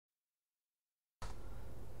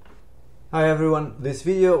Hi everyone, this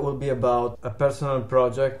video will be about a personal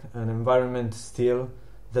project, an environment still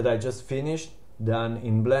that I just finished, done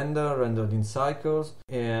in Blender, rendered in cycles,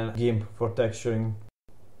 and GIMP for texturing.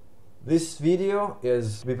 This video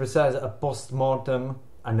is, to be precise, a post-mortem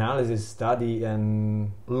analysis, study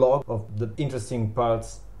and log of the interesting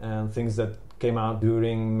parts and things that came out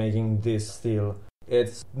during making this still.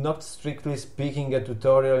 It's not strictly speaking a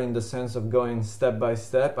tutorial in the sense of going step by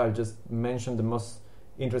step. I'll just mention the most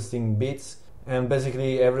interesting bits, and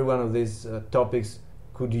basically every one of these topics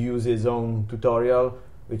could use its own tutorial,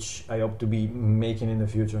 which I hope to be making in the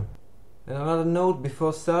future. And another note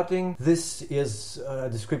before starting, this is a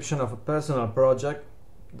description of a personal project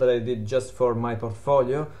that I did just for my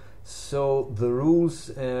portfolio, so the rules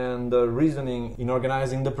and the reasoning in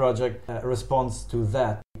organizing the project responds to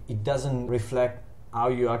that. It doesn't reflect how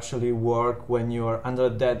you actually work when you are under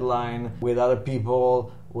a deadline with other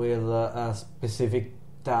people with a specific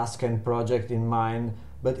task and project in mind,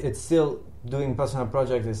 but it's still, doing personal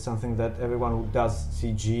project is something that everyone who does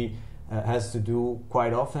CG has to do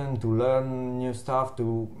quite often to learn new stuff,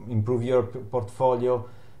 to improve your portfolio.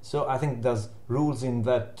 So I think there's rules in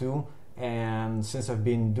that too, and since I've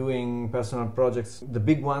been doing personal projects, the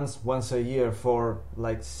big ones, once a year for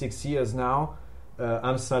like 6 years now,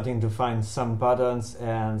 I'm starting to find some patterns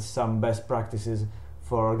and some best practices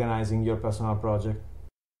for organizing your personal project.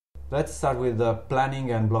 Let's start with the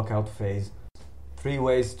planning and blockout phase. 3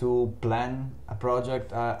 ways to plan a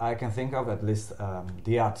project I can think of, at least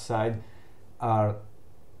the art side, are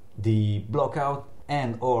the blockout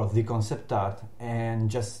and or the concept art and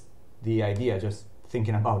just the idea, just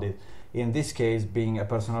thinking about it. In this case, being a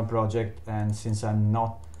personal project, and since I'm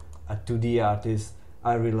not a 2D artist,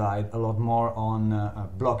 I relied a lot more on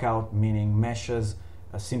blockout, meaning meshes,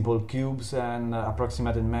 simple cubes and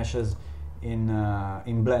approximated meshes in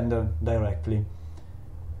Blender directly.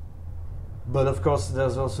 But of course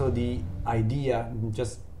there's also the idea,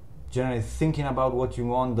 just generally thinking about what you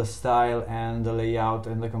want, the style and the layout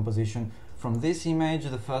and the composition. From this image,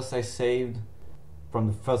 the first I saved from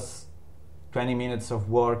the first 20 minutes of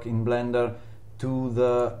work in Blender,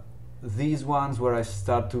 to these ones where I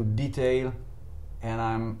start to detail and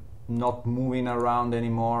I'm not moving around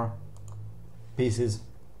anymore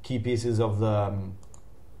key pieces of the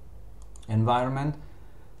environment.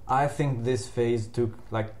 I think this phase took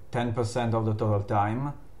like 10% of the total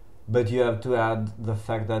time, but you have to add the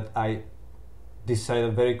fact that I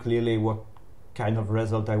decided very clearly what kind of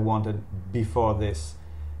result I wanted before this.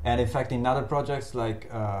 And in fact, in other projects like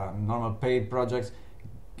normal paid projects,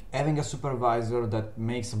 having a supervisor that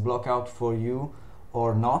makes a blockout for you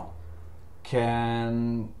or not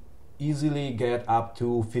can easily get up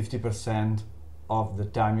to 50% of the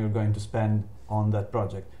time you're going to spend on that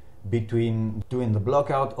project, between doing the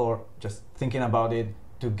blockout or just thinking about it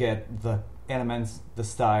to get the elements, the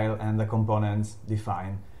style and the components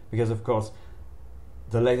defined. Because of course,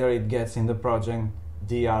 the later it gets in the project,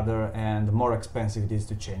 the harder and the more expensive it is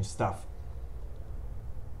to change stuff.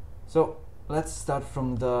 So let's start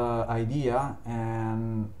from the idea,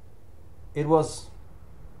 and it was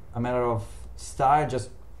a matter of style, just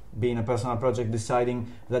being a personal project,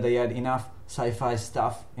 deciding that I had enough sci-fi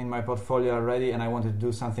stuff in my portfolio already and I wanted to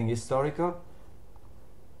do something historical.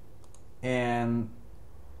 And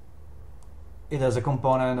it has a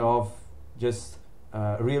component of just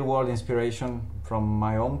real-world inspiration from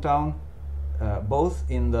my hometown, both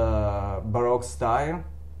in the Baroque style,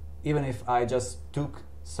 even if I just took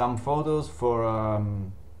some photos for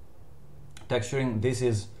texturing. This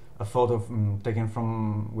is a photo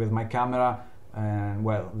taken with my camera, and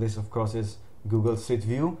well, this of course is Google Street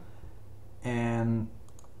View. And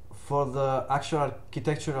for the actual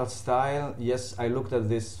architectural style, yes, I looked at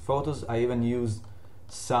these photos. I even used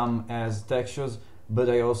some as textures, but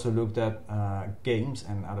I also looked at games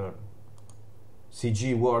and other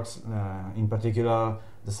CG works, in particular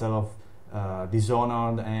the style of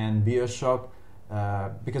Dishonored and Bioshock,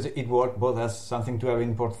 because it worked both as something to have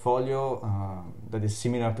in portfolio that is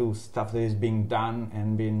similar to stuff that is being done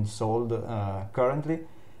and being sold currently,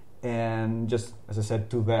 and just, as I said,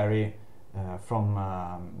 to vary from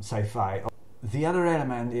sci-fi. The other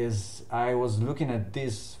element is I was looking at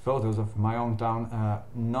these photos of my hometown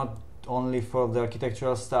not only for the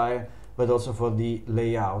architectural style but also for the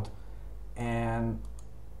layout, and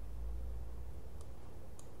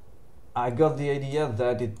I got the idea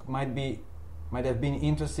that it might have been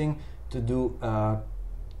interesting to do a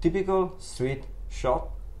typical street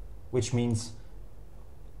shot, which means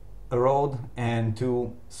a road and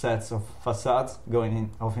 2 sets of facades going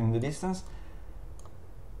off in the distance,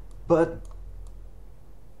 but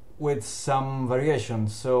with some variation.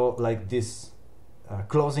 So like this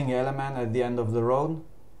closing element at the end of the road.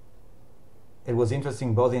 It was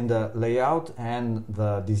interesting both in the layout and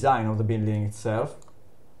the design of the building itself.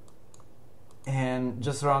 And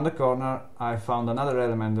just around the corner I found another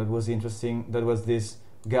element that was interesting. That was this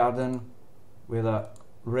garden with a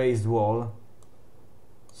raised wall,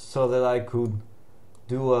 so that I could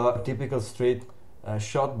do a typical street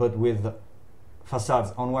shot, but with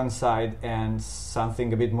facades on one side and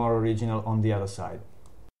something a bit more original on the other side.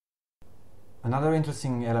 Another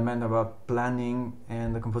interesting element about planning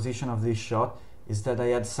and the composition of this shot is that I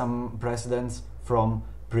had some precedents from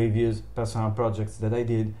previous personal projects that I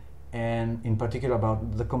did, and in particular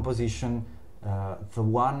about the composition. The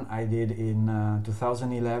one I did in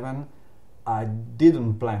 2011, I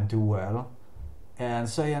didn't plan too well, and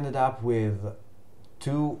so I ended up with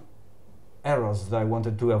two errors that I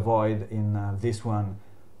wanted to avoid in this one.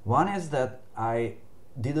 One is that I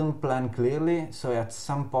didn't plan clearly, so at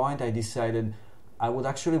some point I decided I would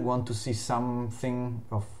actually want to see something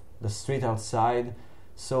of the street outside,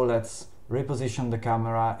 so let's reposition the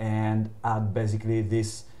camera and add basically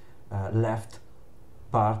this left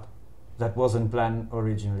part that wasn't planned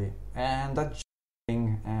originally, and that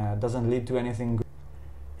doesn't lead to anything good.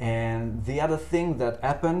 And the other thing that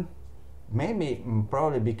happened, maybe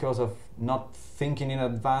probably because of not thinking in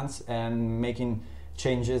advance and making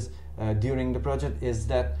changes during the project, is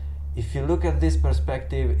that if you look at this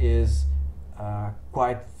perspective is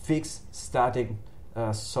quite fixed, static,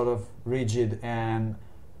 sort of rigid, and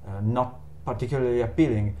not particularly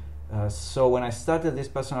appealing. So when I started this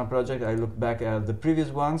personal project, I looked back at the previous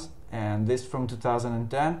ones, and this from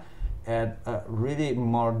 2010 had a really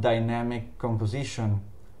more dynamic composition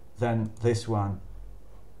than this one,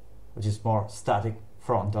 which is more static,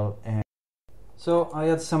 frontal. And so I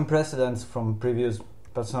had some precedents from previous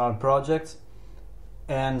personal projects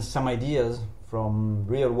and some ideas from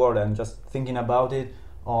real world, and just thinking about it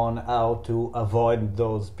on how to avoid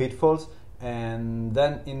those pitfalls. And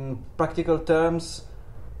then in practical terms,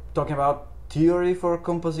 talking about theory for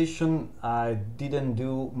composition, I didn't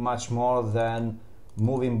do much more than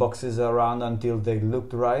moving boxes around until they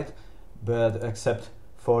looked right, but except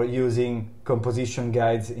for using composition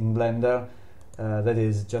guides in Blender, that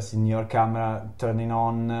is just in your camera turning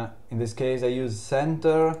on. In this case I use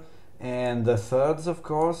center and the thirds, of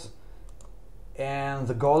course, and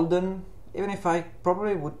the golden, even if I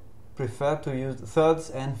probably would prefer to use thirds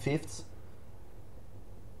and fifths,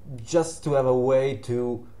 just to have a way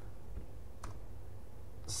to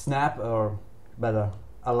snap, or better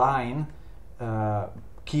align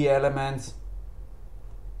key elements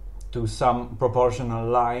to some proportional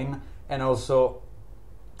line, and also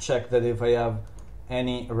check that if I have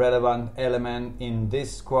any relevant element in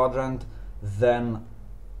this quadrant, then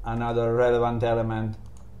another relevant element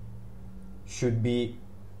should be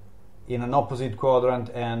in an opposite quadrant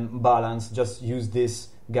and balance. Just use these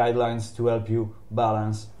guidelines to help you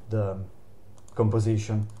balance the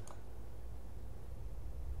composition.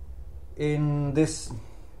 In this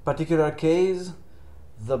particular case,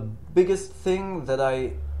 the biggest thing that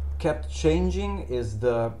I kept changing is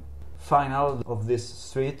the final of this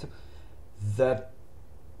street, that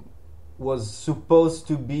was supposed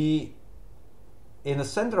to be in the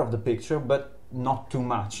center of the picture, but not too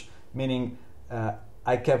much, meaning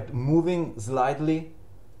I kept moving slightly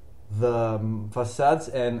the facades,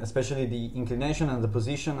 and especially the inclination and the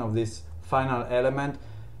position of this final element,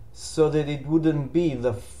 so that it wouldn't be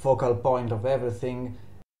the focal point of everything,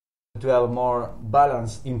 to have a more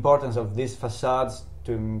balanced importance of these facades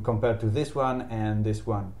compared to this one and this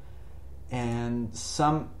one. And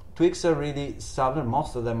some tweaks are really subtle,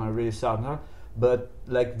 most of them are really subtle, but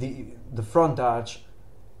like the front arch,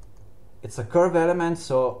 it's a curved element,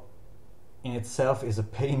 so in itself is a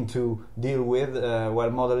pain to deal with while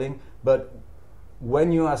modeling, but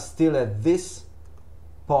when you are still at this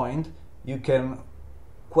point, you can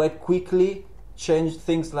quite quickly change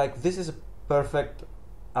things. Like this is a perfect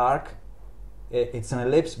arc, it's an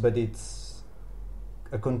ellipse, but it's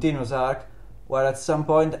a continuous arc, while at some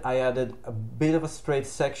point I added a bit of a straight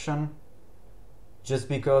section just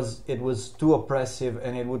because it was too oppressive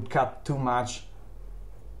and it would cut too much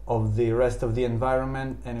of the rest of the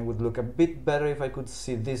environment, and it would look a bit better if I could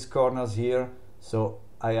see these corners here, so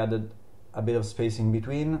I added a bit of space in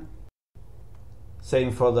between.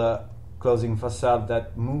 Same for the closing facade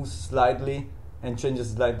that moves slightly and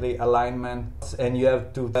changes slightly alignment, and you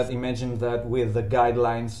have to imagine that with the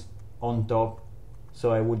guidelines on top.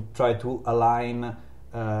 So I would try to align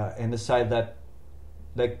and decide that,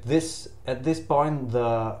 like this, at this point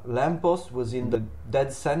the lamppost was in the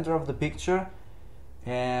dead center of the picture,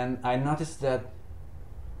 and I noticed that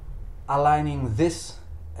aligning this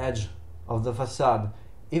edge of the facade,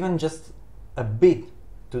 even just a bit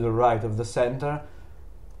to the right of the center,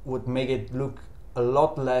 would make it look a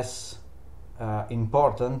lot less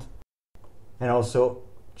important. And also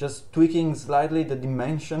just tweaking slightly the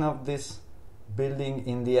dimension of this building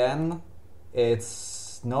in the end.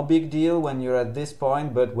 It's no big deal when you're at this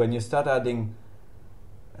point, but when you start adding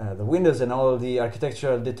the windows and all the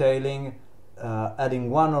architectural detailing, adding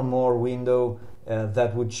one or more window,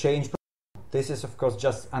 that would change. This is of course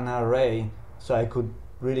just an array, so I could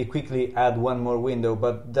really quickly add one more window,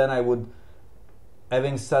 but then I would,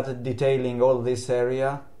 having started detailing all this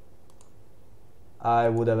area, I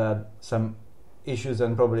would have had some issues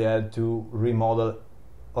and probably had to remodel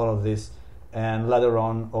all of this, and later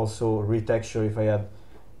on also retexture if I had,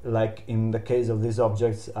 like in the case of these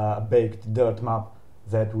objects, a baked dirt map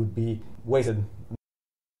that would be wasted.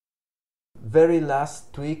 Very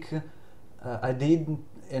last tweak I did,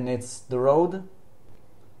 and it's the road,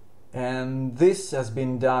 and this has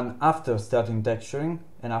been done after starting texturing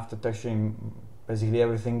and after texturing basically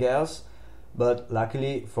everything else, but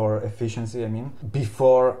luckily for efficiency, I mean,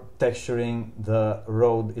 before texturing the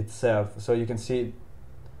road itself. So you can see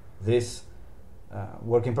this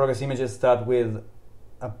work in progress images start with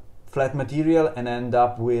a flat material and end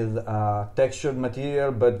up with a textured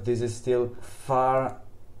material, but this is still far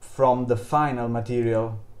from the final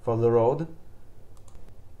material for the road.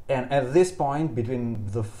 And at this point, between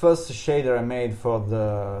the first shader I made for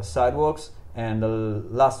the sidewalks and the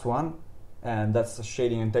last one, and that's the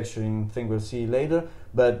shading and texturing thing we'll see later,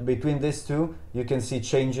 but between these two you can see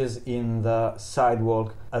changes in the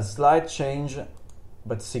sidewalk, a slight change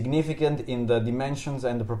but significant in the dimensions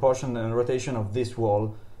and the proportion and rotation of this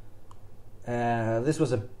wall. This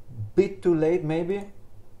was a bit too late maybe,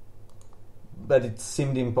 but it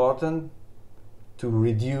seemed important to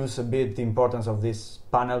reduce a bit the importance of this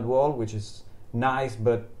paneled wall, which is nice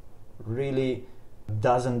but really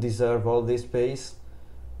doesn't deserve all this space,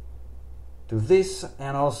 to this.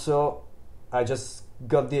 And also I just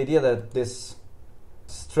got the idea that this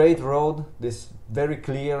straight road, this very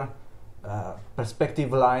clear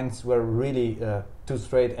perspective lines were really too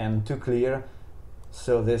straight and too clear,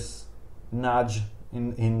 so this nudge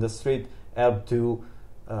in the street helped to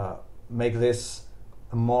make this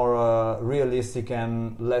a more realistic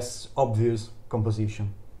and less obvious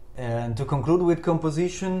composition. And to conclude with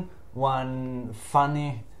composition, one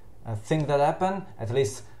funny thing that happened, at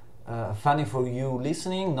least funny for you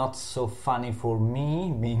listening, not so funny for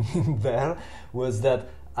me being there, was that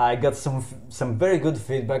I got some very good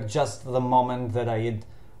feedback just the moment that I hit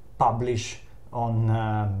publish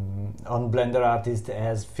on Blender Artist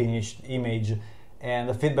as finished image, and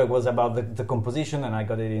the feedback was about the composition, and I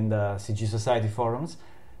got it in the CG Society forums.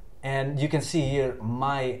 And you can see here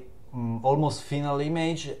my almost final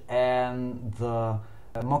image and the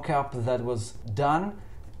mock-up that was done,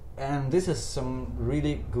 and this is some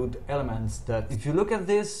really good elements that, if you look at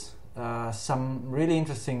this, some really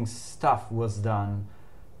interesting stuff was done.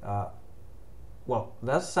 Well,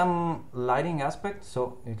 there's some lighting aspect,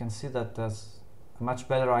 so you can see that there's a much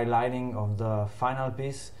better highlighting of the final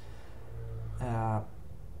piece,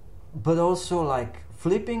 but also like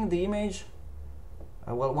flipping the image.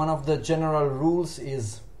 Well, one of the general rules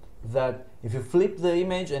is that if you flip the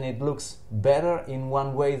image and it looks better in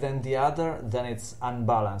one way than the other, then it's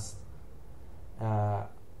unbalanced,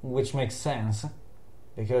 which makes sense,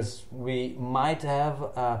 because we might have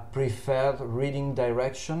a preferred reading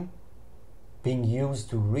direction being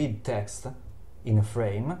used to read text in a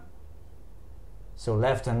frame. So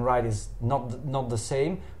left and right is not the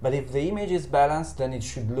same, but if the image is balanced, then it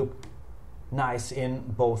should look nice in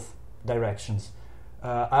both directions.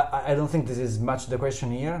 I don't think this is much the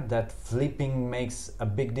question here, that flipping makes a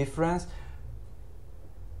big difference,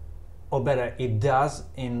 or better, it does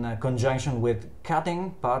in conjunction with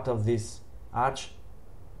cutting part of this arch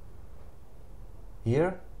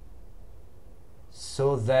here,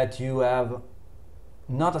 so that you have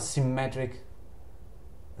not a symmetric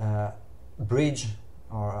bridge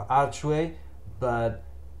or archway, but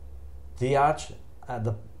the arch,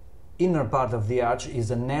 the inner part of the arch is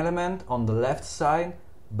an element on the left side,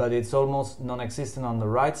 but it's almost non-existent on the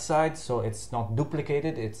right side, so it's not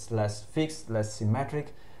duplicated, it's less fixed, less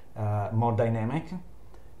symmetric, more dynamic.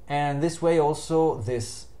 And this way also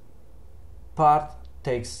this part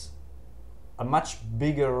takes a much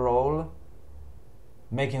bigger role,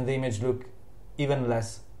 making the image look even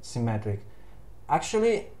less symmetric.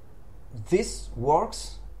 Actually, this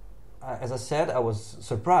works. As I said, I was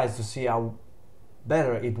surprised to see how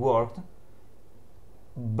better it worked,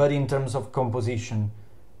 but in terms of composition,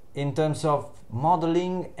 in terms of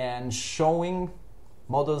modeling and showing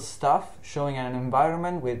model stuff, showing an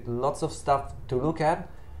environment with lots of stuff to look at.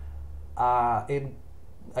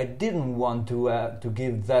 I didn't want to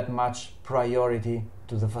give that much priority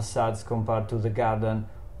to the facades compared to the garden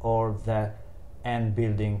or the end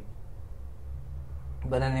building.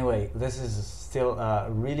 But anyway, this is still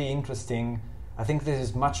really interesting. I think this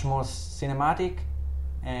is much more cinematic,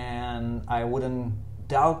 and I wouldn't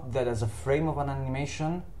doubt that as a frame of an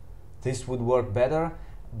animation this would work better,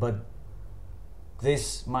 but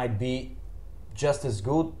this might be just as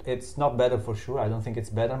good. It's not better for sure, I don't think it's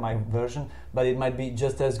better, my version, but it might be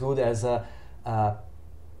just as good as a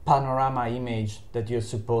panorama image that you're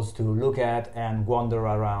supposed to look at and wander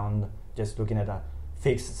around just looking at a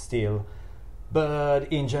fixed still.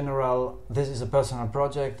 But in general, this is a personal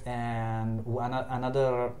project, and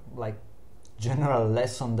another like general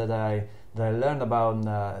lesson that I learned about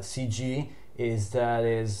CG is that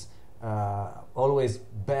is always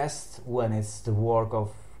best when it's the work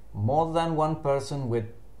of more than one person with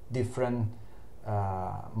different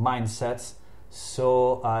mindsets.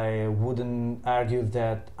 So I wouldn't argue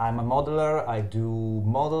that I'm a modeler, I do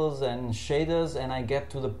models and shaders, and I get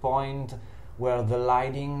to the point where the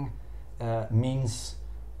lighting means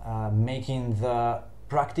making the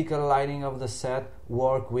practical lighting of the set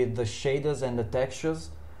work with the shaders and the textures.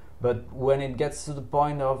 But when it gets to the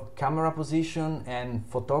point of camera position and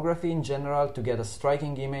photography in general, to get a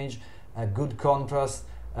striking image, a good contrast,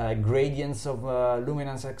 gradients of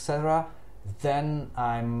luminance, etc., then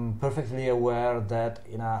I'm perfectly aware that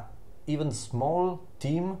in a even small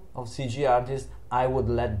team of CG artists, I would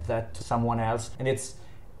let that to someone else. And it's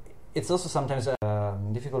also sometimes a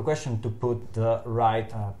difficult question to put the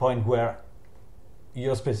right point where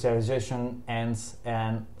your specialization ends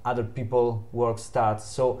and other people's work starts.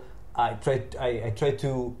 So I try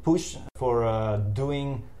to push for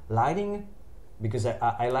doing lighting because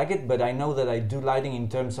I like it, but I know that I do lighting in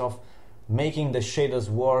terms of making the shaders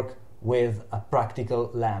work with a practical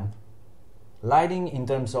lamp. Lighting in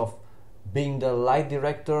terms of being the light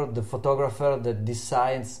director, the photographer that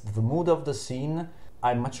decides the mood of the scene,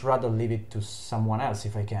 I much rather leave it to someone else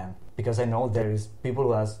if I can, because I know there is people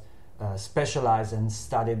who has specialized and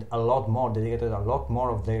studied a lot more, dedicated a lot more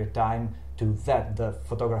of their time to that, the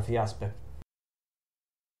photography aspect.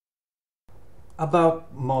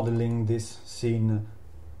 About modeling this scene,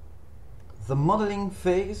 the modeling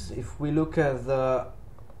phase, if we look at the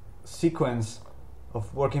sequence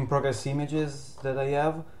of work in progress images that I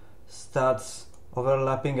have, starts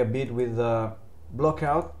overlapping a bit with the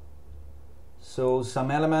blockout. So some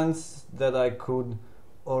elements that I could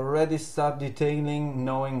already start detailing,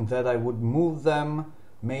 knowing that I would move them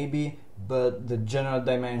maybe, but the general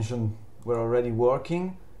dimension were already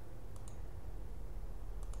working.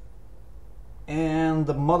 And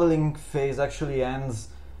the modeling phase actually ends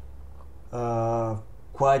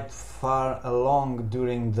quite far along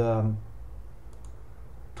during the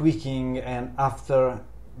tweaking and after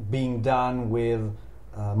being done with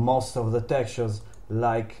most of the textures,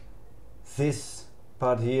 like this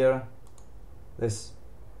part here, this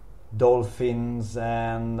dolphins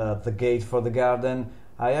and the gate for the garden.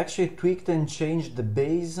 I actually tweaked and changed the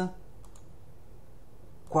base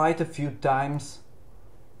quite a few times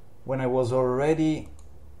when I was already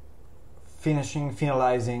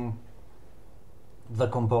finalizing the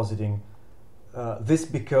compositing. This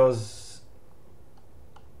because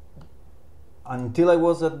until I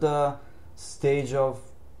was at the stage of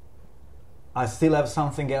I still have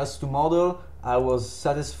something else to model, I was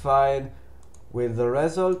satisfied with the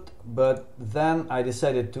result, but then I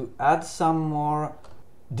decided to add some more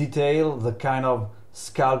detail, the kind of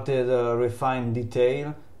sculpted, refined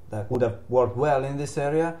detail that would have worked well in this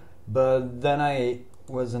area, but then I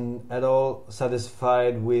wasn't at all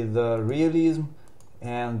satisfied with the realism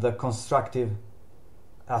and the constructive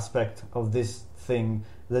aspect of this thing.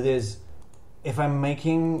 That is, if I'm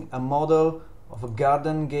making a model of a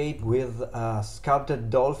garden gate with a sculpted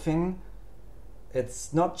dolphin,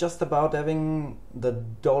 it's not just about having the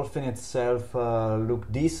dolphin itself look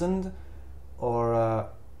decent, or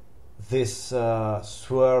this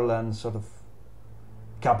swirl and sort of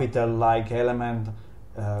capital-like element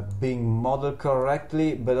being modeled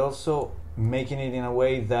correctly, but also making it in a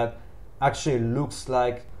way that actually looks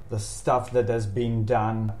like the stuff that has been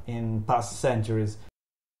done in past centuries.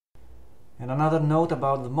 And another note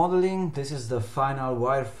about the modeling, this is the final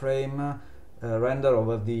wireframe render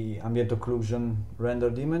over the ambient occlusion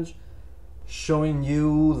rendered image, showing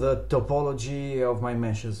you the topology of my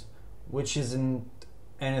meshes, which isn't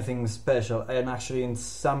anything special, and actually in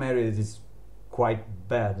some areas it's quite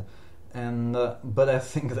bad, and but I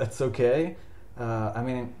think that's okay. I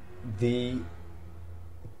mean, the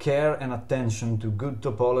care and attention to good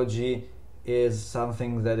topology is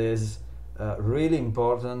something that is really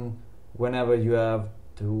important whenever you have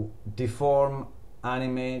to deform,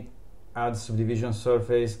 animate, add subdivision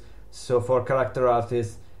surface. So for character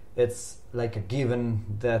artists, it's like a given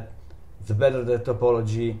that the better the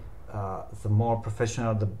topology, the more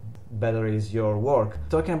professional, the better is your work.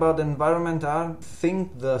 Talking about environment art, I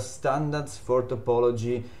think the standards for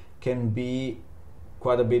topology can be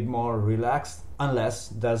quite a bit more relaxed, unless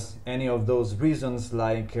there's any of those reasons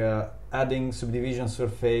like adding subdivision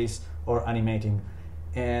surface or animating.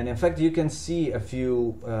 And in fact, you can see a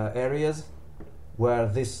few areas where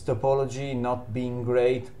this topology not being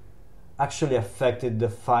great actually affected the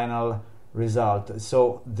final result.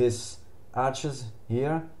 So these arches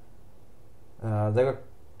here, they were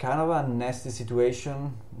kind of a nasty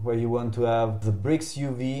situation where you want to have the bricks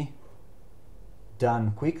UV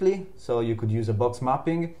done quickly, so you could use a box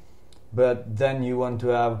mapping, but then you want to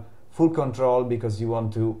have full control because you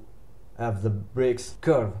want to have the bricks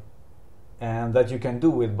curve, and that you can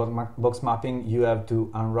do with box mapping. You have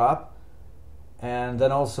to unwrap. And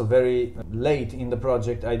then also very late in the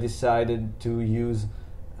project I decided to use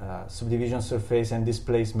subdivision surface and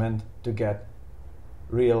displacement to get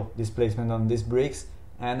real displacement on these bricks.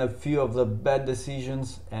 And a few of the bad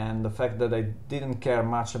decisions and the fact that I didn't care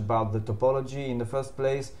much about the topology in the first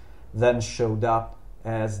place then showed up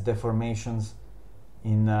as deformations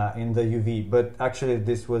in the UV. But actually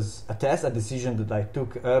this was a decision that I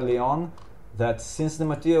took early on, that since the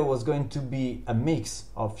material was going to be a mix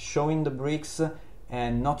of showing the bricks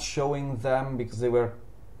and not showing them because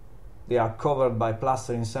they are covered by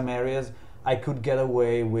plaster in some areas, I could get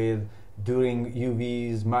away with doing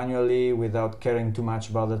UVs manually without caring too much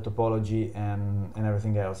about the topology and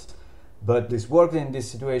everything else. But this worked in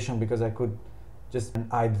this situation because I could just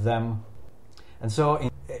hide them. And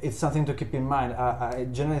so it's something to keep in mind. I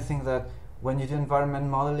generally think that when you do environment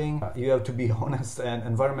modeling, you have to be honest, and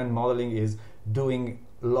environment modeling is doing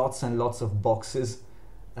lots and lots of boxes,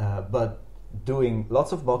 but doing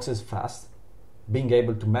lots of boxes fast, being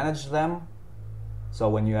able to manage them. So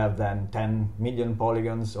when you have then 10 million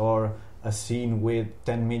polygons or a scene with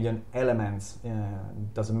 10 million elements,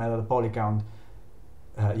 doesn't matter the poly count,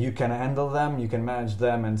 you can handle them, you can manage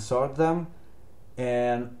them and sort them.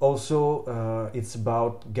 And also it's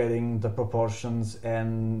about getting the proportions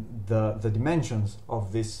and the dimensions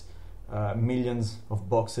of these millions of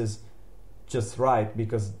boxes just right,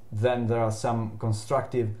 because then there are some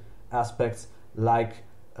constructive aspects like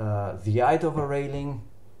the height of a railing,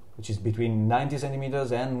 which is between 90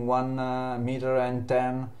 centimeters and 1 meter and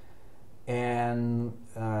 10, and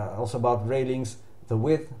also about railings, the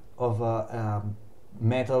width of a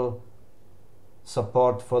metal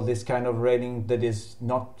support for this kind of railing that is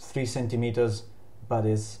not 3 centimeters but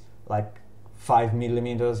is like 5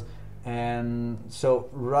 millimeters. And so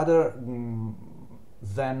rather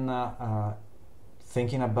than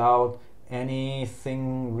thinking about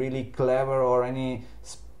anything really clever or any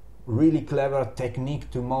really clever technique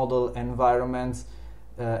to model environments,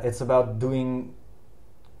 it's about doing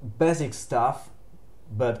basic stuff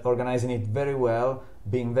but organizing it very well,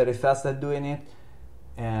 being very fast at doing it,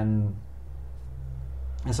 and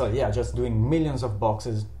so yeah, just doing millions of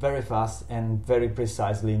boxes very fast and very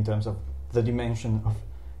precisely in terms of the dimension of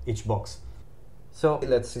each box. So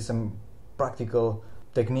let's see some practical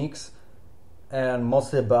techniques, and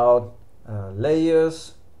mostly about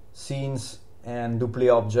layers, scenes and duplicate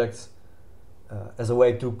objects as a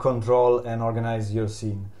way to control and organize your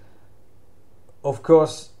scene. Of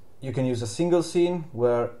course, you can use a single scene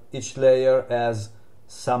where each layer has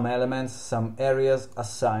some elements, some areas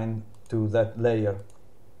assigned to that layer.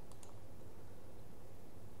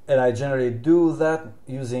 And I generally do that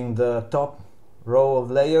using the top row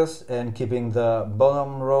of layers and keeping the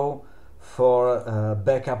bottom row for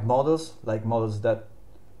backup models, like models that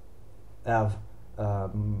have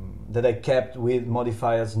that I kept with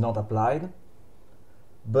modifiers not applied.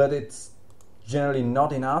 But it's generally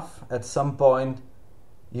not enough. At some point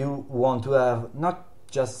you want to have not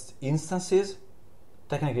just instances.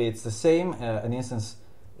 Technically it's the same. An instance,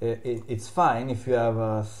 it's fine if you have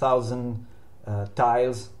 1,000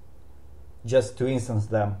 tiles just to instance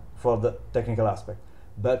them for the technical aspect.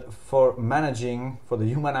 But for managing, for the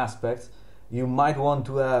human aspects, you might want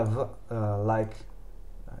to have like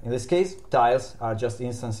in this case, tiles are just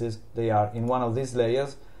instances. They are in one of these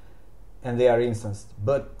layers and they are instanced.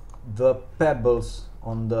 But the pebbles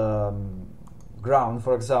on the ground,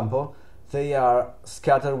 for example, they are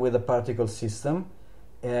scattered with a particle system,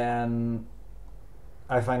 and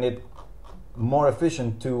I find it more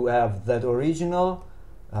efficient to have that original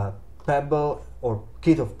pebble or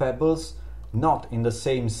kit of pebbles not in the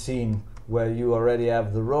same scene where you already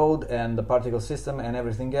have the road and the particle system and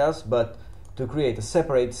everything else, but to create a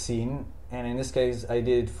separate scene. And in this case I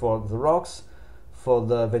did it for the rocks, for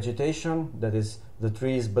the vegetation, that is the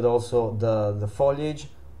trees, but also the foliage,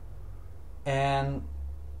 and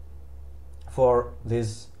for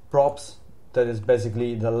these props, that is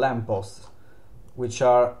basically the lampposts, which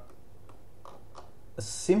are a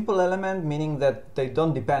simple element, meaning that they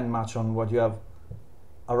don't depend much on what you have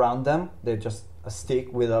around them. They're just a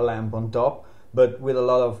stick with a lamp on top, but with a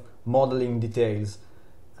lot of modeling details,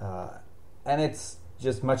 and it's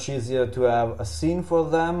just much easier to have a scene for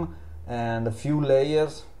them and a few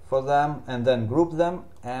layers for them, and then group them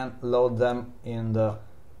and load them in the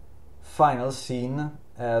final scene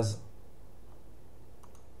as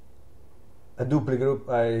a duplicate group.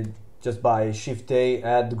 I just by Shift A,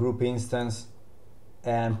 add group instance,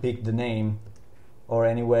 and pick the name, or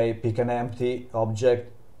anyway pick an empty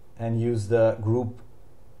object and use the group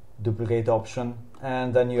duplicate option,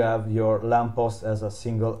 and then you have your lamppost as a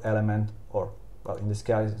single element, or well, in this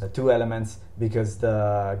case two elements, because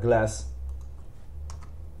the glass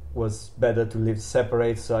was better to leave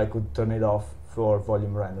separate, so I could turn it off for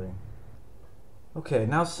volume rendering. Okay,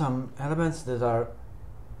 now some elements that are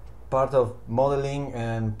part of modeling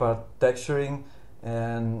and part texturing,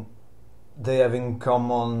 and they have in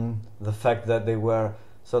common the fact that they were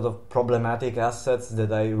sort of problematic assets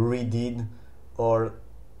that I redid or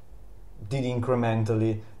did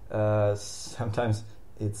incrementally. Sometimes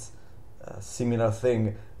it's a similar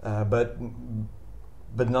thing, but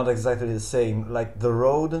not exactly the same. Like the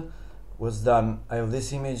road was done, I have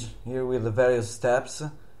this image here with the various steps,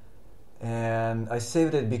 and I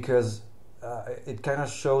saved it because it kind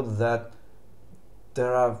of showed that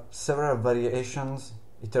there are several variations,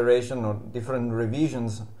 iteration, or different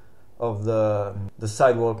revisions of the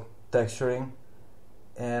sidewalk texturing,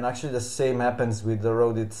 and actually the same happens with the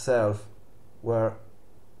road itself, where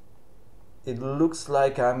it looks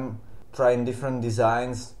like I'm trying different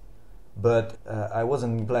designs, but I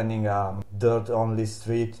wasn't planning a dirt-only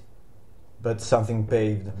street, but something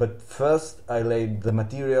paved. But first I laid the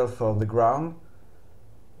material for the ground,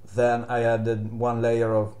 then I added one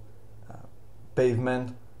layer of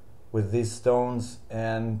pavement with these stones,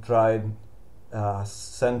 and tried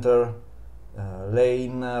center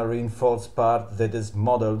lane reinforced part that is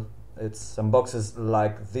modeled. It's some boxes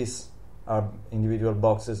like this are individual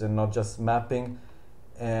boxes and not just mapping,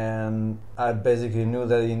 and I basically knew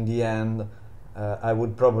that in the end I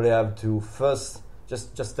would probably have to first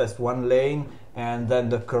just test one lane, and then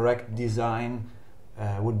the correct design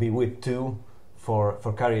would be with two for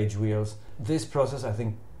carriage wheels. This process, I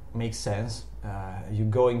think, makes sense. You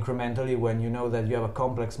go incrementally when you know that you have a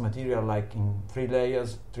complex material, like in 3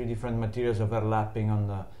 layers, 3 different materials overlapping on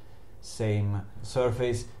the same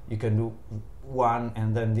surface. You can do one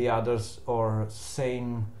and then the others, or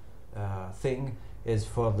same thing is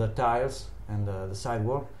for the tiles and the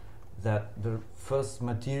sidewalk. That the first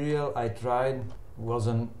material I tried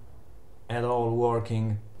wasn't at all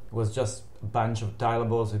working. It was just a bunch of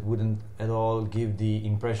tilables. It wouldn't at all give the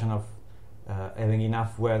impression of having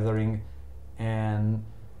enough weathering,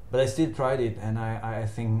 but I still tried it, and I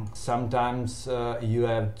think sometimes you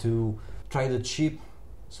have to try the cheap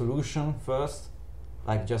solution first,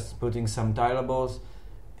 like just putting some tilables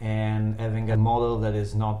and having a model that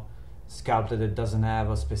is not sculpted, it doesn't have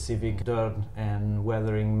a specific dirt and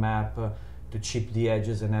weathering map to chip the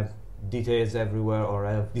edges and have details everywhere, or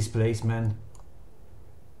have displacement,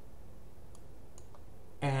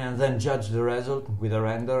 and then judge the result with a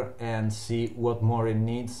render and see what more it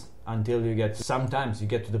needs, until sometimes you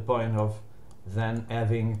get to the point of then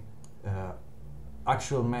having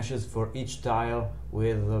actual meshes for each tile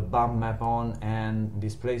with a bump map on and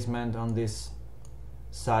displacement on this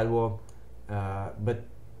sidewalk, but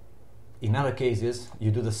in other cases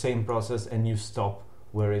you do the same process and you stop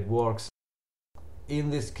where it works.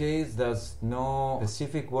 In this case there's no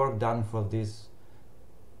specific work done for these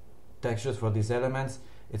textures, for these elements.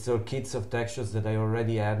 It's all kits of textures that I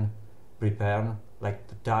already had prepared, like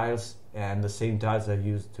the tiles, and the same tiles I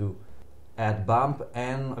used to add bump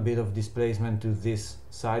and a bit of displacement to this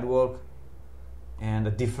sidewalk, and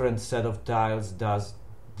a different set of tiles does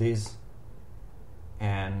this,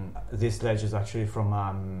 and this ledge is actually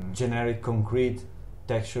from generic concrete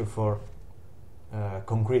texture for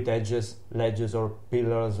concrete edges, ledges or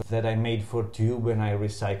pillars that I made for tube and I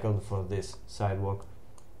recycled for this sidewalk.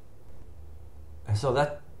 And so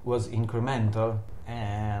that was incremental,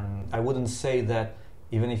 and I wouldn't say that,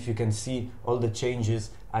 even if you can see all the changes,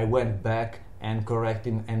 I went back and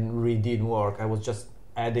corrected and redid work. I was just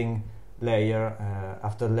adding layer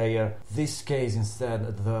after layer. This case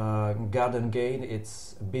instead, the garden gate,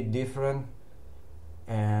 it's a bit different,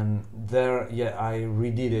 and there, yeah, I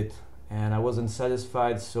redid it and I wasn't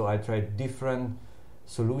satisfied, so I tried different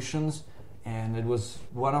solutions, and it was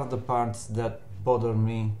one of the parts that bothered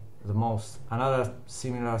me the most. Another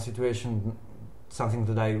similar situation, something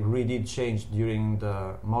that I redid change during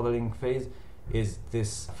the modeling phase, is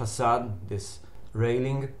this facade, this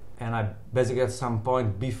railing. And I basically at some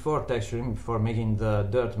point before texturing, before making the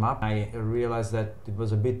dirt map, I realized that it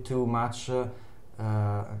was a bit too much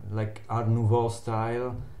like Art Nouveau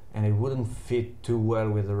style, and it wouldn't fit too well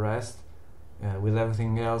with the rest. With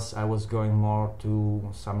everything else, I was going more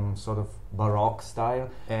to some sort of Baroque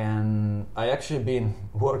style. And I actually been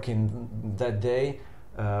working that day,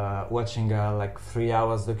 watching a like 3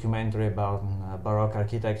 hours documentary about Baroque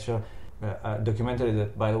architecture. A documentary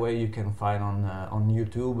that, by the way, you can find on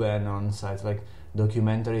YouTube and on sites like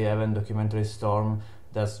Documentary Heaven, Documentary Storm.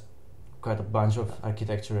 There's quite a bunch of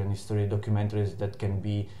architecture and history documentaries that can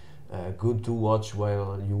be good to watch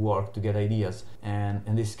while you work to get ideas. And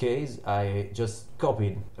in this case, I just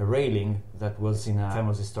copied a railing that was in a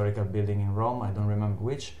famous historical building in Rome, I don't remember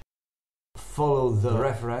which, followed the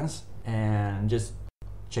reference and just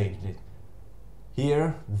changed it.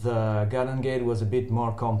 Here, the garden gate was a bit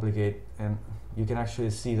more complicated, and you can actually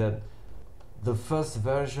see that the first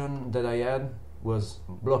version that I had was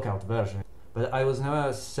blockout version. But I was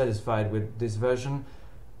never satisfied with this version,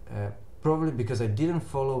 probably because I didn't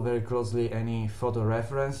follow very closely any photo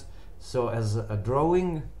reference. So as a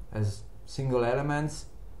drawing, as single elements,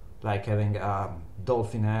 like having a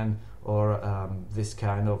dolphin hand or this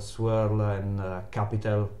kind of swirl and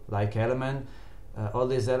capital-like element, all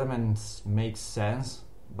these elements make sense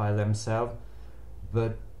by themselves,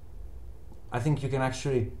 but I think you can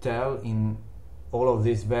actually tell in all of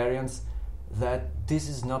these variants that this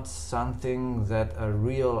is not something that a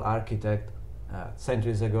real architect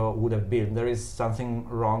centuries ago would have built. There is something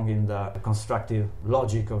wrong in the constructive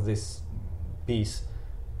logic of this piece,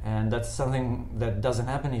 and that's something that doesn't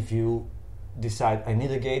happen if you decide I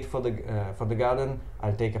need a gate for the garden,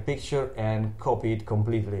 I'll take a picture and copy it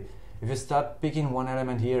completely. If you start picking one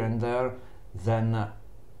element here and there, then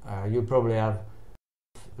you'll probably have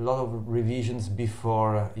a lot of revisions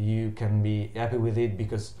before you can be happy with it,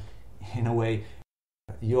 because in a way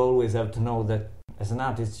you always have to know that as an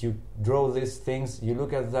artist you draw these things, you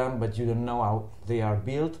look at them, but you don't know how they are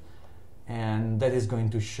built, and that is going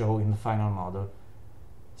to show in the final model.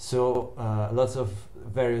 So lots of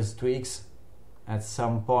various tweaks. At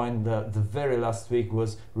some point the very last tweak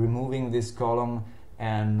was removing this column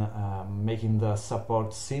and making the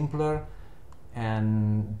support simpler,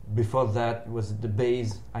 and before that was the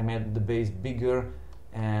base. I made the base bigger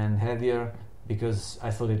and heavier because I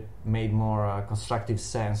thought it made more constructive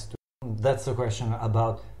sense. That's the question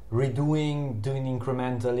about redoing, doing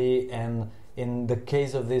incrementally, and in the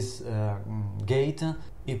case of this gate,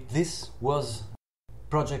 if this was a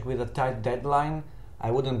project with a tight deadline, I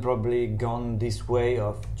wouldn't probably gone this way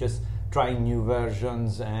of just trying new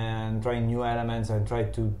versions and trying new elements and try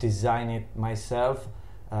to design it myself.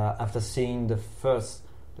 After seeing the first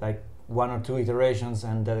like 1 or 2 iterations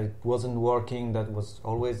and that it wasn't working, that was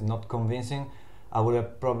always not convincing, I would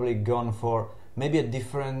have probably gone for maybe a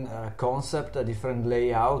different concept, a different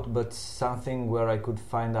layout, but something where I could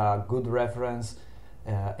find a good reference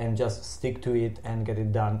and just stick to it and get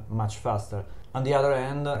it done much faster. On the other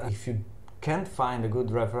hand, if you can't find a good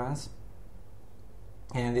reference,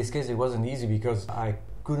 and in this case it wasn't easy because I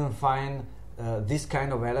couldn't find this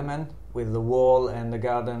kind of element with the wall and the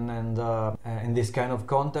garden and in this kind of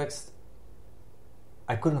context.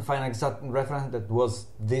 I couldn't find an exact reference that was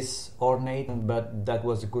this ornate, but that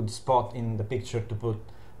was a good spot in the picture to put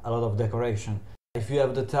a lot of decoration. If you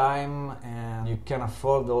have the time and you can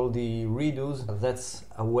afford all the redos, that's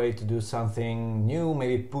a way to do something new,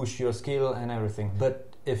 maybe push your skill and everything.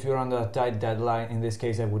 But if you're under a tight deadline, in this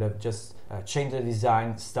case I would have just changed the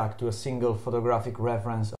design, stuck to a single photographic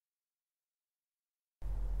reference.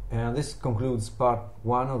 And this concludes part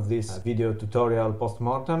 1 of this video tutorial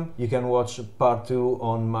post-mortem. You can watch part 2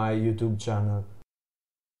 on my YouTube channel.